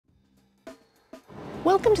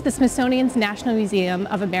Welcome to the Smithsonian's National Museum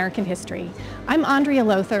of American History. I'm Andrea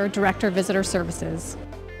Lothar, Director of Visitor Services.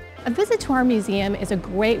 A visit to our museum is a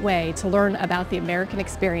great way to learn about the American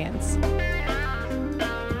experience.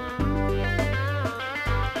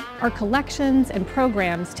 Our collections and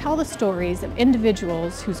programs tell the stories of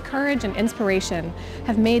individuals whose courage and inspiration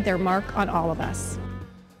have made their mark on all of us.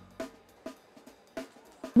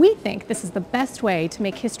 We think this is the best way to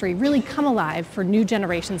make history really come alive for new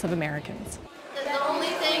generations of Americans. The only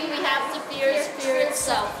thing we have to fear is fear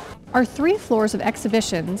itself. Our 3 floors of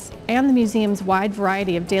exhibitions and the museum's wide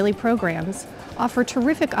variety of daily programs offer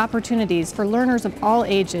terrific opportunities for learners of all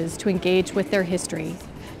ages to engage with their history.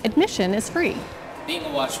 Admission is free. Being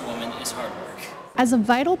a washerwoman is hard work. As a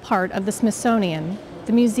vital part of the Smithsonian,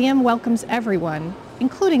 the museum welcomes everyone,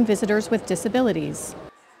 including visitors with disabilities.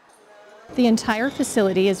 The entire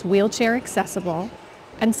facility is wheelchair accessible,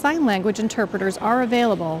 and sign language interpreters are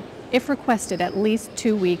available if requested at least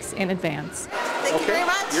 2 weeks in advance. Thank you very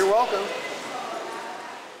much. You're welcome.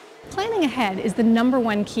 Planning ahead is the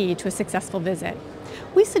 #1 key to a successful visit.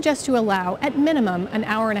 We suggest you allow, at minimum, an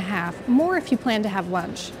hour and a half, more if you plan to have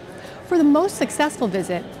lunch. For the most successful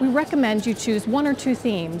visit, we recommend you choose 1 or 2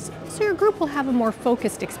 themes, so your group will have a more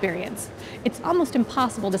focused experience. It's almost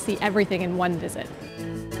impossible to see everything in one visit.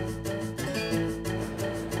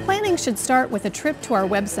 Planning should start with a trip to our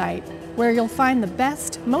website, where you'll find the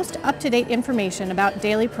best, most up-to-date information about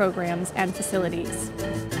daily programs and facilities.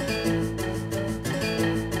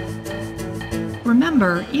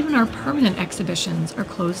 Remember, even our permanent exhibitions are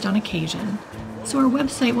closed on occasion, so our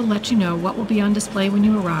website will let you know what will be on display when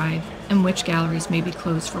you arrive and which galleries may be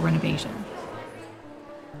closed for renovation.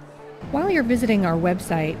 While you're visiting our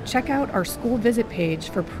website, check out our school visit page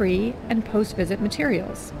for pre- and post-visit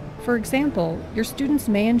materials. For example, your students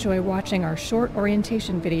may enjoy watching our short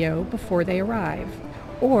orientation video before they arrive,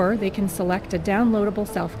 or they can select a downloadable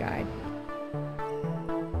self-guide.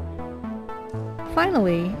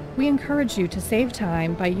 Finally, we encourage you to save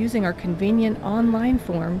time by using our convenient online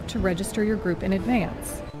form to register your group in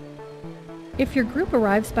advance. If your group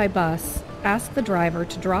arrives by bus, ask the driver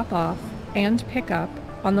to drop off and pick up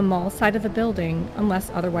on the mall side of the building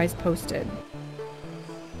unless otherwise posted.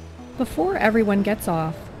 Before everyone gets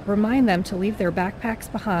off, remind them to leave their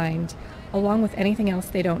backpacks behind, along with anything else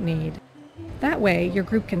they don't need. That way, your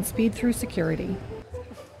group can speed through security.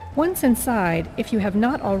 Once inside, if you have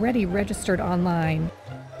not already registered online,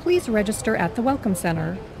 please register at the Welcome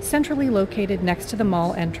Center, centrally located next to the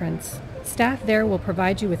mall entrance. Staff there will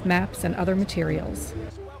provide you with maps and other materials.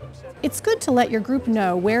 It's good to let your group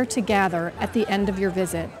know where to gather at the end of your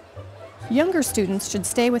visit. Younger students should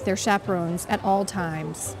stay with their chaperones at all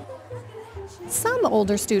times. Some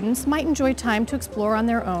older students might enjoy time to explore on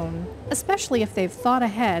their own, especially if they've thought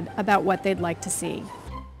ahead about what they'd like to see.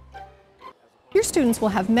 Your students will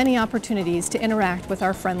have many opportunities to interact with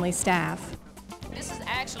our friendly staff. This is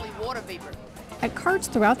actually water vapor. At carts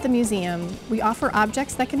throughout the museum, we offer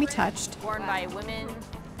objects that can be touched Worn by women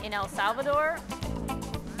in El Salvador.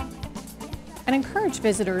 and encourage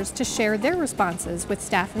visitors to share their responses with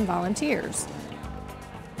staff and volunteers.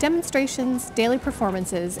 Demonstrations, daily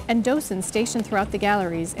performances, and docents stationed throughout the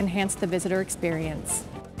galleries enhance the visitor experience.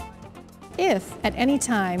 If, at any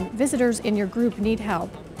time, visitors in your group need help,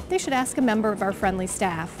 they should ask a member of our friendly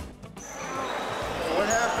staff. What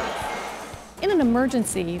happened? In an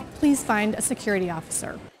emergency, please find a security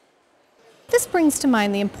officer. This brings to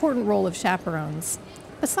mind the important role of chaperones.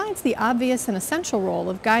 Besides the obvious and essential role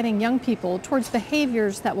of guiding young people towards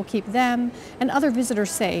behaviors that will keep them and other visitors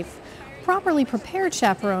safe, properly prepared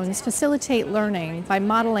chaperones facilitate learning by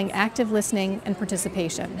modeling active listening and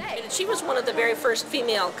participation. She was one of the very first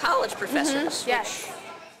female college professors. Yes.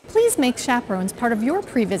 Please make chaperones part of your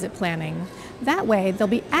pre-visit planning. That way, they'll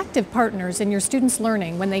be active partners in your students'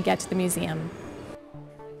 learning when they get to the museum.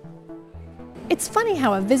 It's funny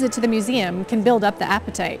how a visit to the museum can build up the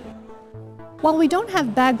appetite. While we don't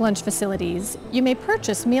have bag lunch facilities, you may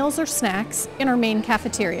purchase meals or snacks in our main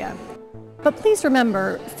cafeteria. But please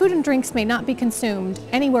remember, food and drinks may not be consumed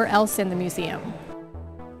anywhere else in the museum.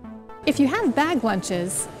 If you have bag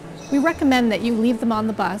lunches, we recommend that you leave them on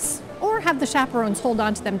the bus or have the chaperones hold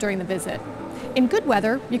on to them during the visit. In good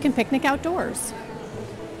weather, you can picnic outdoors.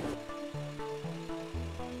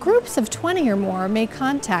 Groups of 20 or more may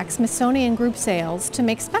contact Smithsonian Group Sales to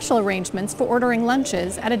make special arrangements for ordering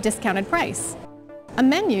lunches at a discounted price. A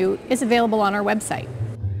menu is available on our website.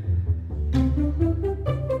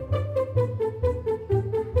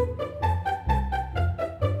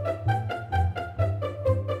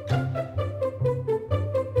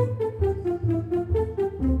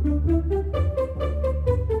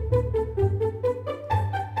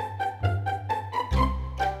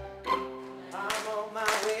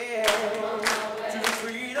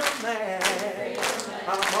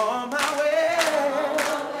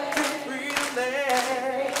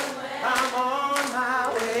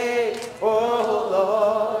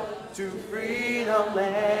 to Freedom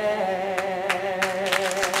Land.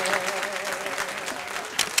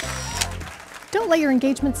 Don't let your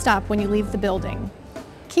engagement stop when you leave the building.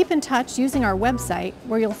 Keep in touch using our website,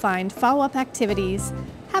 where you'll find follow-up activities,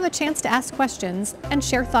 have a chance to ask questions, and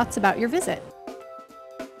share thoughts about your visit.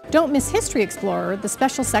 Don't miss History Explorer, the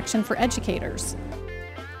special section for educators.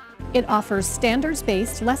 It offers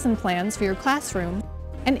standards-based lesson plans for your classroom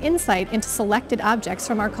and insight into selected objects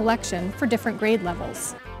from our collection for different grade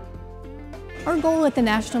levels. Our goal at the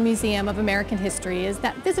National Museum of American History is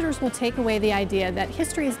that visitors will take away the idea that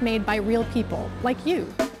history is made by real people, like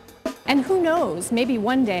you. And who knows, maybe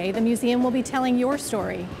one day the museum will be telling your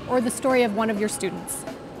story or the story of one of your students.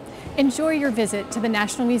 Enjoy your visit to the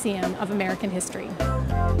National Museum of American History.